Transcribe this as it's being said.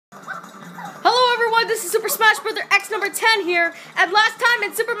this is Super Smash Bros. X number 10 here. And last time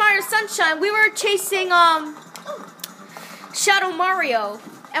in Super Mario Sunshine, we were chasing Shadow Mario.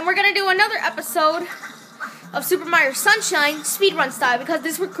 And we're gonna do another episode of Super Mario Sunshine speedrun style because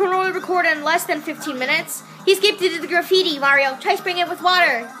this was only recorded in less than 15 minutes. He escaped due to the graffiti, Mario. Try spraying it with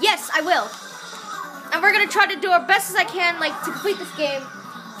water. Yes, I will. And we're gonna try to do our best as I can, to complete this game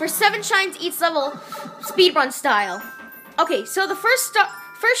for 7 shines each level, speedrun style. Okay, so the first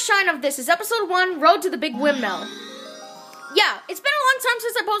shine of this is episode 1, Road to the Big Windmill. Yeah, it's been a long time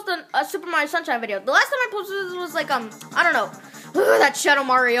since I posted a Super Mario Sunshine video. The last time I posted this was I don't know, that Shadow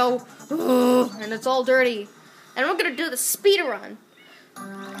Mario, and it's all dirty. And we're gonna do the speedrun.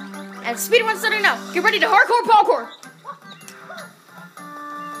 And speedrun starting now. Get ready to hardcore parkour.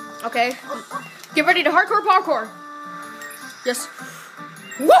 Okay, get ready to hardcore parkour. Yes.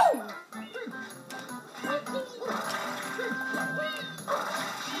 Woo!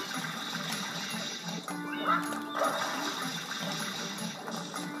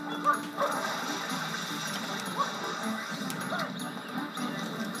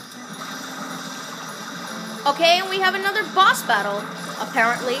 Okay, and we have another boss battle,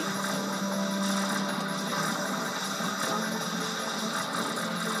 apparently.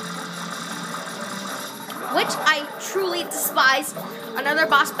 Which I truly despise. Another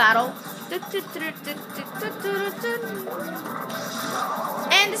boss battle.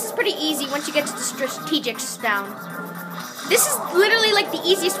 And this is pretty easy once you get to the strategics down. This is literally like the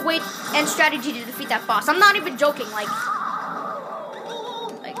easiest way and strategy to defeat that boss. I'm not even joking.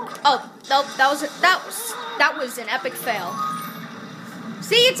 Oh, no, that was an epic fail.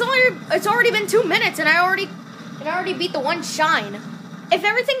 See, it's already been 2 minutes, and I already beat the 1 shine. If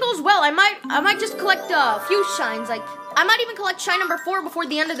everything goes well, I might just collect a few shines. I might even collect shine number 4 before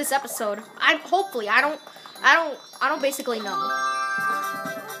the end of this episode. Hopefully, I don't basically know.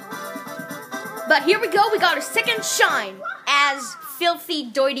 But here we go. We got our 2nd shine as Filthy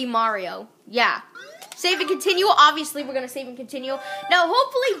Doity Mario. Yeah. Save and continue. Obviously, we're gonna save and continue. Now,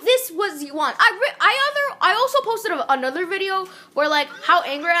 hopefully, this was you want. I also posted another video where how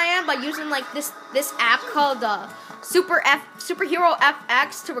angry I am by using this app called Superhero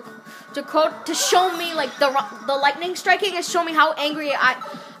FX to show me the lightning striking and show me how angry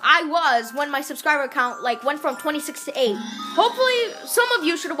I was when my subscriber count went from 26 to 8. Hopefully, some of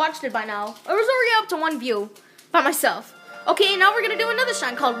you should have watched it by now. I was already up to 1 view by myself. Okay, now we're gonna do another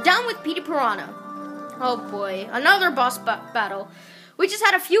shine called Down with Petey Piranha. Oh boy, another boss battle. We just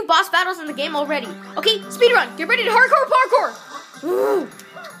had a few boss battles in the game already. Okay, speedrun, get ready to hardcore parkour. Woo.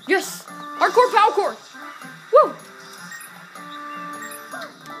 Yes, hardcore parkour. Woo.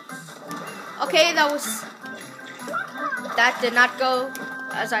 Okay, that did not go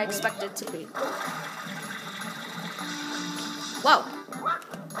as I expected to be. Wow.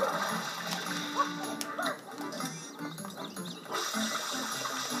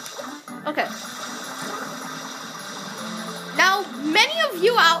 Okay. Now, many of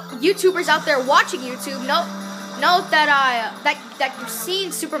you YouTubers out there watching YouTube know that you've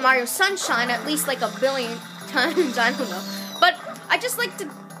seen Super Mario Sunshine at least a billion times. I don't know, but I just like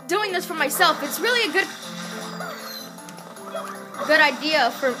doing this for myself. It's really a good idea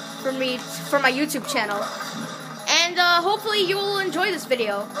for my YouTube channel, and hopefully you will enjoy this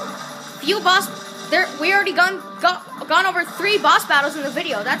video. We already gone over 3 boss battles in the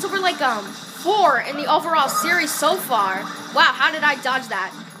video. That's over 4 in the overall series so far. Wow, how did I dodge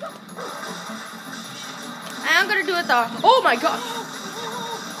that? And I'm gonna do it oh my gosh.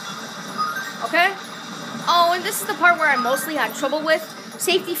 Okay. Oh, and this is the part where I mostly had trouble with.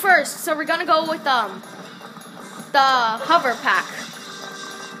 Safety first, so we're gonna go with the hover pack.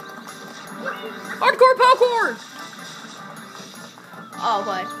 Hardcore parkour! Oh,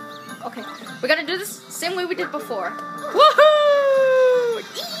 boy. Okay, we're gonna do this same way we did before. Woohoo!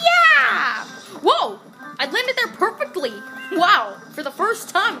 Yeah! Whoa! I landed there perfectly. Wow! For the first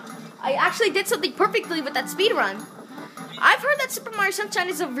time, I actually did something perfectly with that speedrun. I've heard that Super Mario Sunshine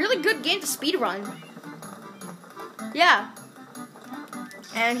is a really good game to speedrun. Yeah.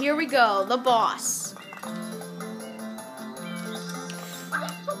 And here we go, the boss.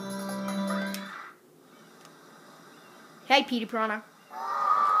 Hey, Petey Piranha.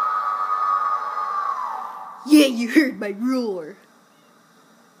 Yeah, you heard my roar.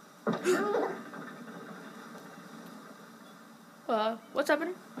 What's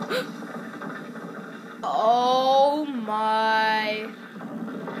happening? Oh my.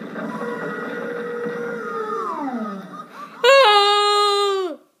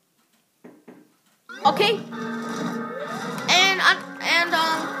 Okay. And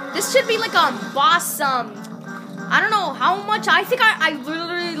this should be boss I don't know how much. I think I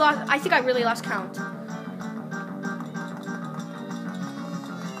really lost count.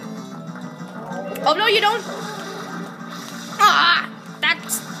 Oh, no, you don't. Ah,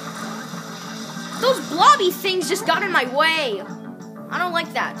 that's... Those blobby things just got in my way. I don't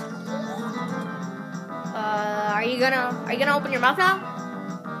like that. Are you gonna open your mouth now?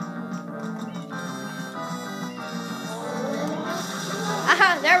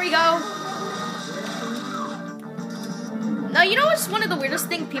 Aha, there we go. Now, you know what's one of the weirdest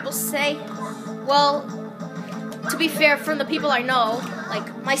things people say? Well, to be fair, from the people I know,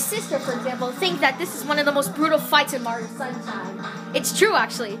 like my sister, for example, thinks that this is one of the most brutal fights in Mario Sunshine. It's true,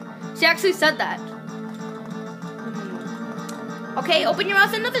 actually. She actually said that. Okay, open your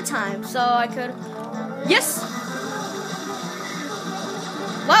mouth another time, so I could... Yes!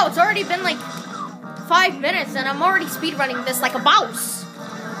 Wow, it's already been like 5 minutes, and I'm already speedrunning this like a mouse.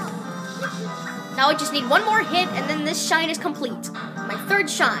 Now I just need one more hit, and then this shine is complete. My third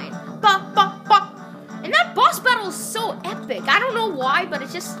shine. Ba, ba, ba. And that boss battle is so epic. I don't know why, but it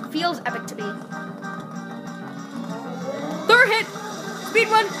just feels epic to me. Third hit.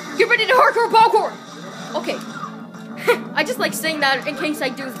 Speedrun. Get ready to hardcore parkour. Okay. I just like saying that in case I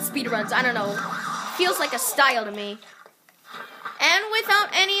do speedruns. I don't know. Feels like a style to me. And without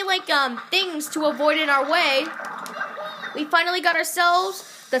any things to avoid in our way, we finally got ourselves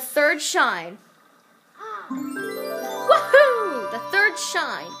the third shine. Woohoo! The third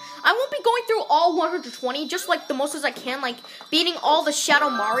shine. I won't be going through all 120, just like the most as I can, like beating all the Shadow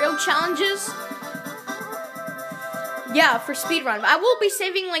Mario challenges. Yeah, for speedrun. I will be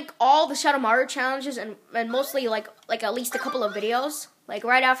saving like all the Shadow Mario challenges and mostly like at least a couple of videos. Like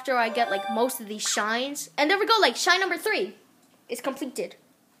right after I get like most of these shines. And there we go, like shine number 3 is completed.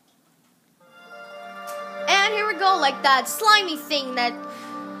 And here we go, like that slimy thing that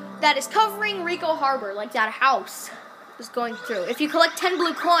is covering Rico Harbor, like that house is going through. If you collect 10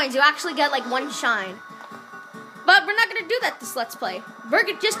 blue coins, you actually get like 1 shine. But we're not gonna do that this Let's Play. We're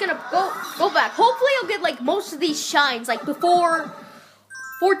just gonna go back. Hopefully I'll get like most of these shines like before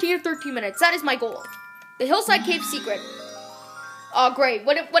 14 or 13 minutes. That is my goal. The Hillside Cave Secret. Oh great.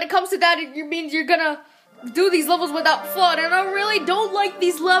 When it comes to that, it means you're gonna do these levels without fun, and I really don't like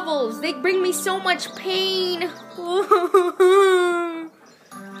these levels. They bring me so much pain.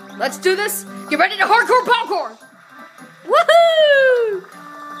 Let's do this. Get ready to hardcore parkour. Woohoo!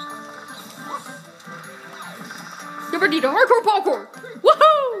 Get ready to hardcore parkour.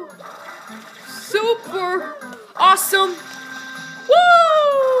 Woohoo! Super awesome.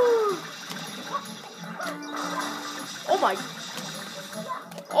 Woo!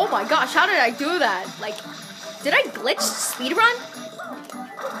 Oh my gosh, how did I do that? Like, did I glitch speedrun?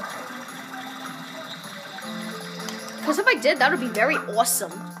 Because if I did, that would be very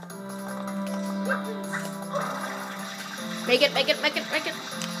awesome. Make it.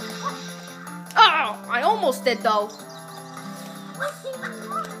 Oh, I almost did though.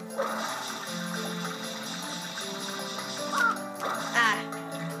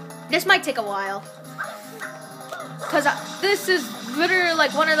 This might take a while. Because this is literally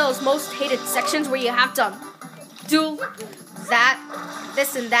like one of those most hated sections where you have to do that,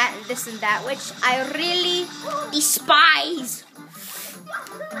 this and that, and this and that, which I really despise.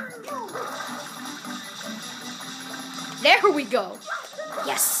 There we go.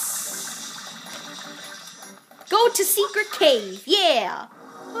 Yes. Go to secret cave. Yeah.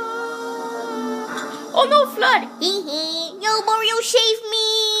 Oh no, flood. No, Mario, save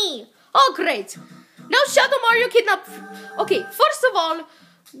me. Oh great. Now Shadow Mario kidnap. Okay, first of all,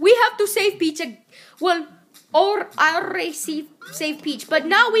 we have to save Peach. Well, or I already save Peach, but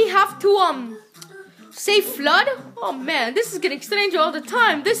now we have to save Flood. Oh man, this is getting strange all the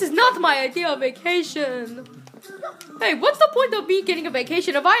time. This is not my idea of vacation. Hey, what's the point of me getting a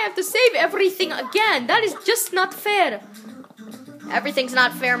vacation if I have to save everything again? That is just not fair. Everything's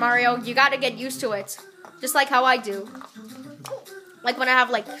not fair, Mario. You gotta get used to it. Just like how I do. Like when I have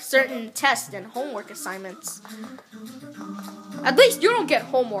like certain tests and homework assignments. At least you don't get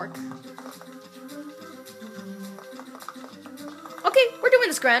homework. Okay, we're doing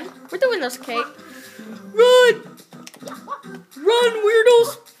this, Grand. We're doing this, okay? Run! Run,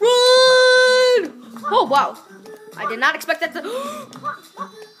 weirdos! Run! Oh, wow. I did not expect that to...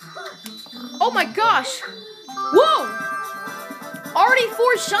 Oh my gosh! Whoa! Already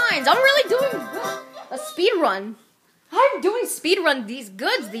 4 shines. I'm really doing a speed run. I'm doing speedrun these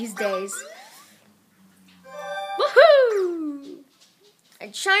goods these days. Woohoo!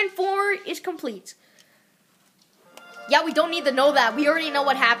 And shine 4 is complete. Yeah, we don't need to know that. We already know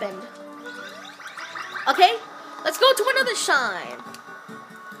what happened. Okay, let's go to another shine.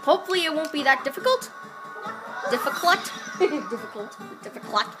 Hopefully it won't be that difficult. Difficult.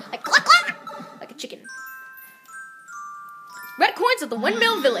 Like cluck cluck. Like a chicken. Red coins at the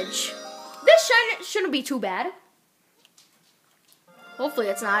Windmill Village. This shouldn't be too bad. Hopefully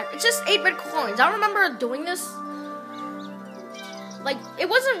it's not. It's just 8 red coins. I remember doing this. Like, it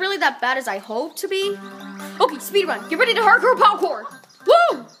wasn't really that bad as I hoped to be. Okay, speedrun. Get ready to hardcore parkour.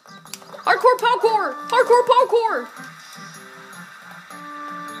 Woo! Hardcore parkour. Hardcore parkour.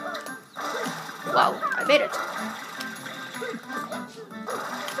 Wow, I made it.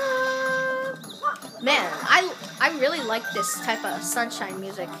 Man, I really like this type of sunshine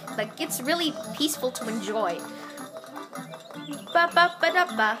music. Like, it's really peaceful to enjoy. Ba ba ba da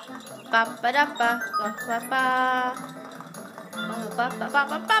ba ba ba da ba ba ba ba ba ba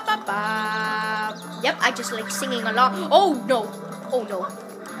ba ba ba ba. Yep, I just like singing along. Oh no! Oh no!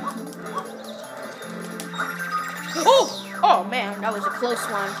 Oh man, that was a close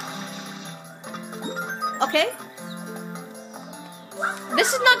one. Okay.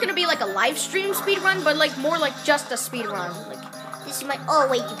 This is not gonna be like a live stream speedrun, but like more like just a speedrun. Like this is my. Oh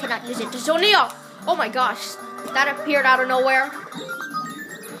wait, you cannot use it. There's only a. Oh my gosh, that appeared out of nowhere.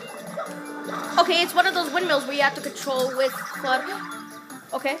 Okay, it's one of those windmills where you have to control with flood.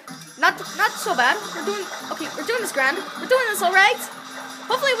 Okay, not so bad. We're doing this grand. We're doing this all right.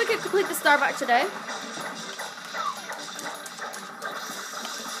 Hopefully we can complete the star back today.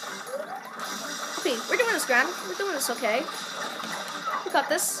 Okay, we're doing this grand. We're doing this okay. We got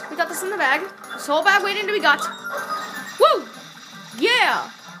this. We got this in the bag. This whole bag waiting to be got. Woo!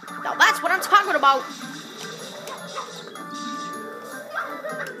 Yeah! Now that's what I'm talking about.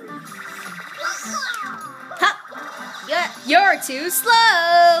 Ha! You're too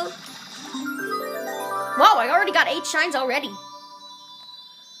slow. Wow, I already got 8 shines already.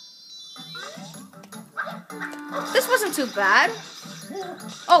 This wasn't too bad.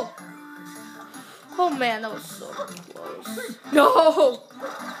 Oh. Oh man, that was so close. No!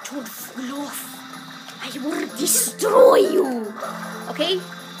 Don't fall off. I will destroy you. Okay?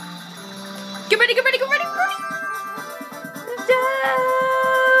 Get ready, get ready, get ready, get ready.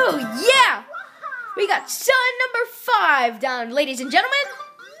 No! Yeah! We got shine number 5 down, ladies and gentlemen.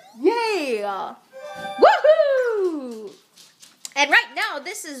 Yeah! Woohoo! And right now,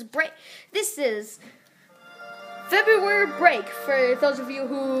 this is February break for those of you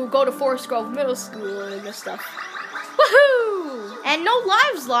who go to Forest Grove Middle School and this stuff. Woohoo! And no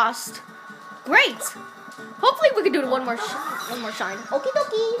lives lost. Great. Hopefully we can do one more shine. Okie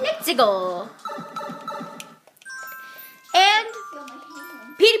dokie, let's go. And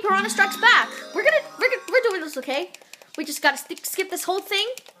Petey Piranha Strikes Back. We're doing this, okay? We just gotta skip this whole thing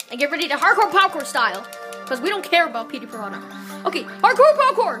and get ready to hardcore parkour style, because we don't care about Petey Piranha. Okay, hardcore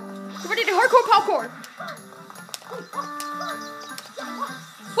parkour. Get ready to hardcore parkour.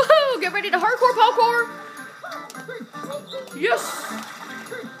 Woohoo! Get ready to hardcore parkour. Yes.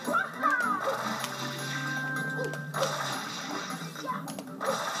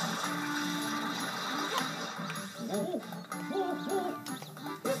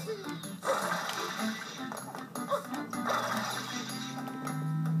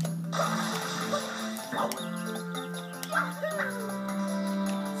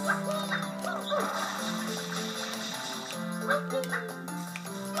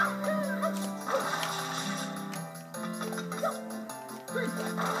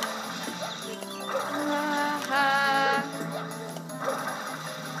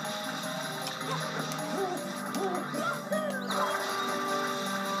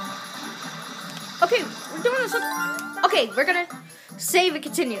 Okay, we're doing this. Okay, we're gonna save and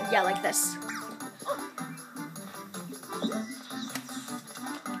continue. Yeah, like this.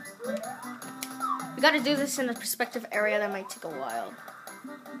 We gotta do this in a perspective area that might take a while.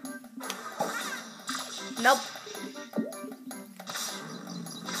 Nope.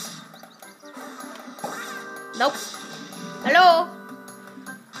 Nope. Hello?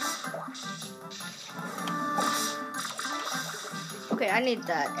 Okay, I need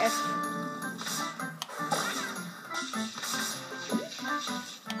that.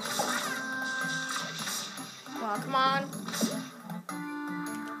 Come on.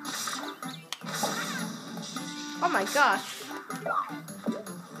 Oh my gosh.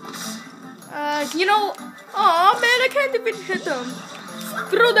 You know, oh man, I can't even hit them.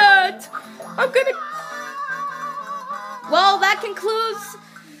 Screw that. I'm gonna. Well, that concludes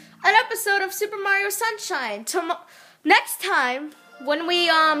an episode of Super Mario Sunshine. Next time, when we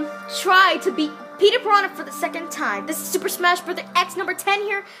try to beat Petey Piranha for the second time, this is Super Smash Bros. X number 10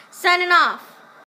 here, signing off.